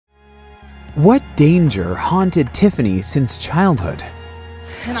What danger haunted Tiffany since childhood?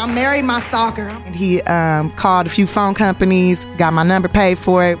 And I married my stalker. And he called a few phone companies, got my number, paid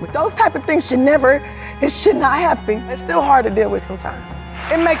for it. Those type of things it should not happen. It's still hard to deal with sometimes.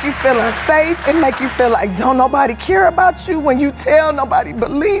 It make you feel unsafe. It make you feel like don't nobody care about you when you tell nobody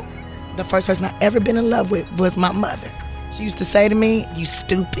believe. The first person I ever been in love with was my mother. She used to say to me, "You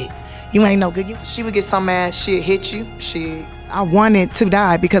stupid. You ain't no good." She would get so mad, she'd hit you. I wanted to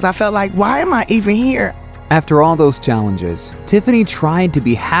die because I felt like, why am I even here? After all those challenges, Tiffany tried to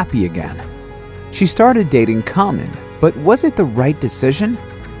be happy again. She started dating Common, but was it the right decision?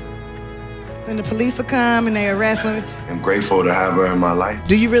 And the police will come and they arrest me. I'm grateful to have her in my life.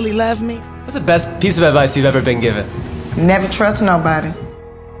 Do you really love me? What's the best piece of advice you've ever been given? Never trust nobody.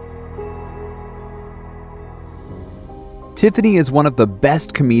 Tiffany is one of the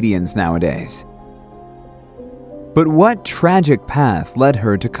best comedians nowadays. But what tragic path led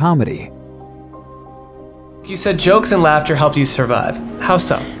her to comedy? You said jokes and laughter helped you survive. How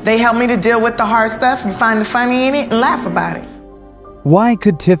so? They helped me to deal with the hard stuff. You find the funny in it and laugh about it. Why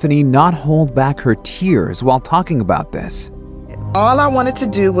could Tiffany not hold back her tears while talking about this? All I wanted to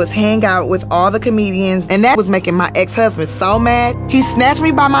do was hang out with all the comedians, and that was making my ex-husband so mad. He snatched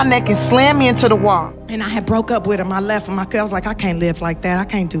me by my neck and slammed me into the wall. And I had broke up with him. I left him. I was like, I can't live like that. I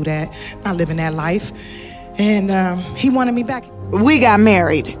can't do that. I'm not living that life. And he wanted me back. We got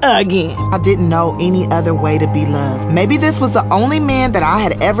married again. I didn't know any other way to be loved. Maybe this was the only man that I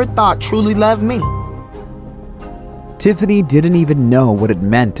had ever thought truly loved me. Tiffany didn't even know what it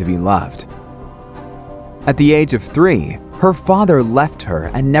meant to be loved. At the age of 3, her father left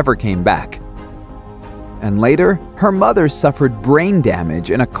her and never came back. And later, her mother suffered brain damage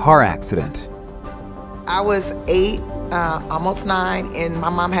in a car accident. I was 8, almost 9, and my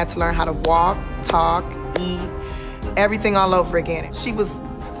mom had to learn how to walk, talk, eat, everything all over again. She was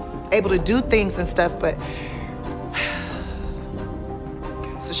able to do things and stuff, but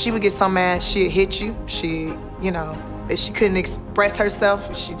so she would get so mad, she'd hit you. If she couldn't express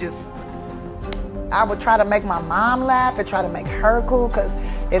herself, I would try to make my mom laugh and try to make her cool, because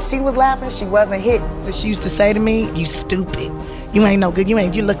if she was laughing, she wasn't hitting. So she used to say to me, "You stupid. You ain't no good.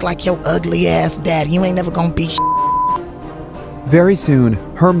 You look like your ugly ass daddy. You ain't never gonna be shit." Very soon,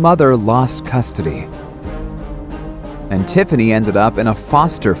 her mother lost custody. And Tiffany ended up in a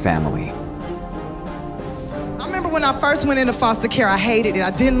foster family. When I first went into foster care, I hated it.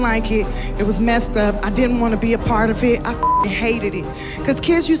 I didn't like it. It was messed up. I didn't want to be a part of it. I hated it. Because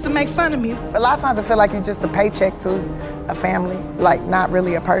kids used to make fun of me. A lot of times I feel like you're just a paycheck to a family, like not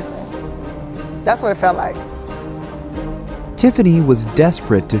really a person. That's what it felt like. Tiffany was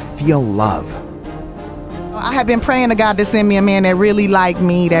desperate to feel love. I had been praying to God to send me a man that really liked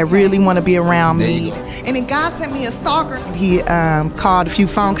me, that really want to be around me. And then God sent me a stalker. He called a few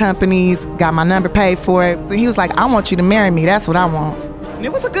phone companies, got my number, paid for it. So he was like, "I want you to marry me. That's what I want." And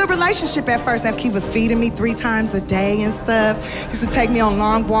it was a good relationship at first. After he was feeding me 3 times a day and stuff. He used to take me on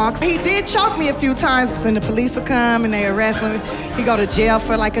long walks. He did choke me a few times. And the police would come and they arrest him. He go to jail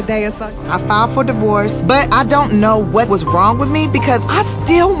for like a day or so. I filed for divorce, but I don't know what was wrong with me because I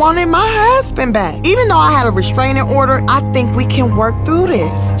still wanted my husband back. Even though I had a restraining order, I think we can work through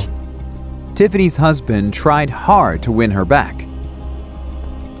this. Tiffany's husband tried hard to win her back.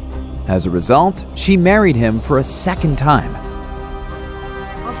 As a result, she married him for a second time.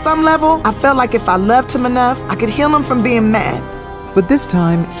 On some level, I felt like if I loved him enough, I could heal him from being mad. But this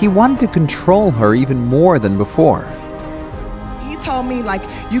time, he wanted to control her even more than before. He told me, like,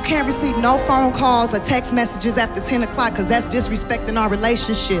 you can't receive no phone calls or text messages after 10 o'clock because that's disrespecting our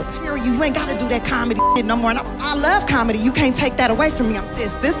relationship. You ain't got to do that comedy shit no more. And I love comedy. You can't take that away from me.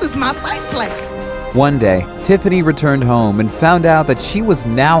 This is my safe place. One day, Tiffany returned home and found out that she was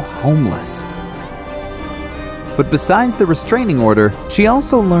now homeless. But besides the restraining order, she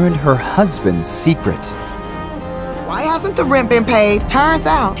also learned her husband's secret. Why hasn't the rent been paid? Turns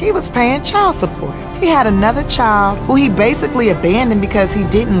out he was paying child support. He had another child who he basically abandoned because he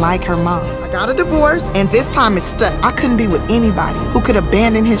didn't like her mom. I got a divorce, and this time it's stuck. I couldn't be with anybody who could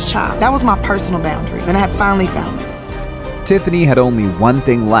abandon his child. That was my personal boundary, and I had finally found it. Tiffany had only one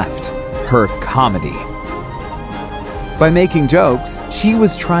thing left: her comedy. By making jokes, she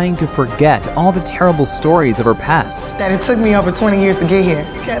was trying to forget all the terrible stories of her past. That it took me over 20 years to get here.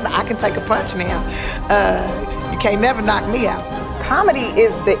 I can take a punch now. You can't never knock me out. Comedy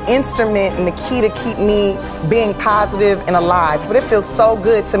is the instrument and the key to keep me being positive and alive. But it feels so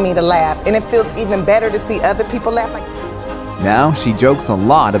good to me to laugh, and it feels even better to see other people laugh. Now she jokes a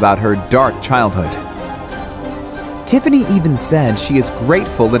lot about her dark childhood. Tiffany even said she is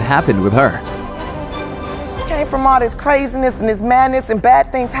grateful it happened with her. Came from all this craziness and this madness and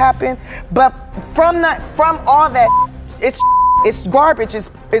bad things happen. But from all that, it's garbage.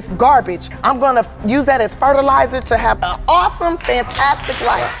 It's garbage. I'm gonna use that as fertilizer to have an awesome, fantastic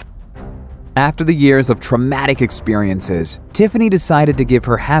life. After the years of traumatic experiences, Tiffany decided to give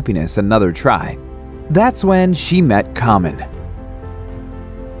her happiness another try. That's when she met Common.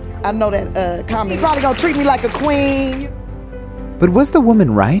 I know that Common probably gonna treat me like a queen. But was the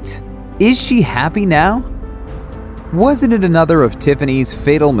woman right? Is she happy now? Wasn't it another of Tiffany's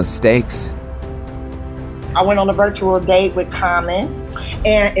fatal mistakes? I went on a virtual date with Common,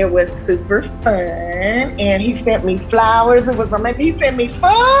 and it was super fun. And he sent me flowers. It was romantic. He sent me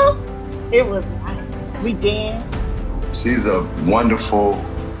food. It was nice. We danced. She's a wonderful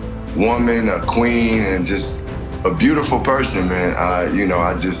woman, a queen, and just a beautiful person, man.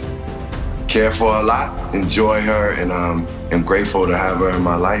 I just care for her a lot, enjoy her, and am grateful to have her in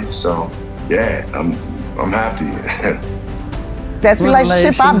my life. So, yeah, I'm happy. Best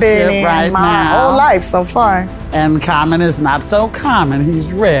relationship I've been in right my now. whole life so far. And Common is not so common.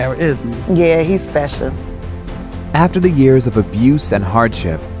 He's rare, isn't he? Yeah, he's special. After the years of abuse and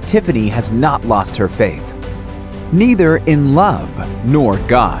hardship, Tiffany has not lost her faith. Neither in love nor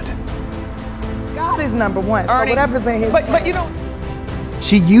God. God is number one. So whatever's in his. But you know.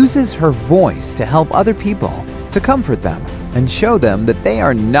 She uses her voice to help other people, to comfort them, and show them that they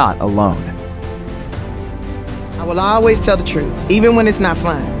are not alone. I will always tell the truth, even when it's not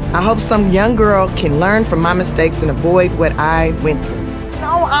fun. I hope some young girl can learn from my mistakes and avoid what I went through.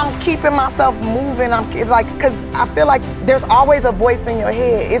 No, I'm keeping myself moving. Because I feel like there's always a voice in your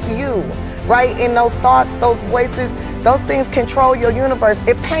head. It's you, right? And those thoughts, those voices, those things control your universe.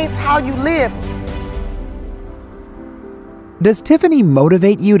 It paints how you live. Does Tiffany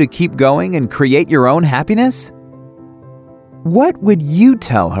motivate you to keep going and create your own happiness? What would you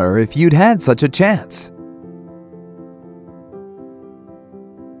tell her if you'd had such a chance?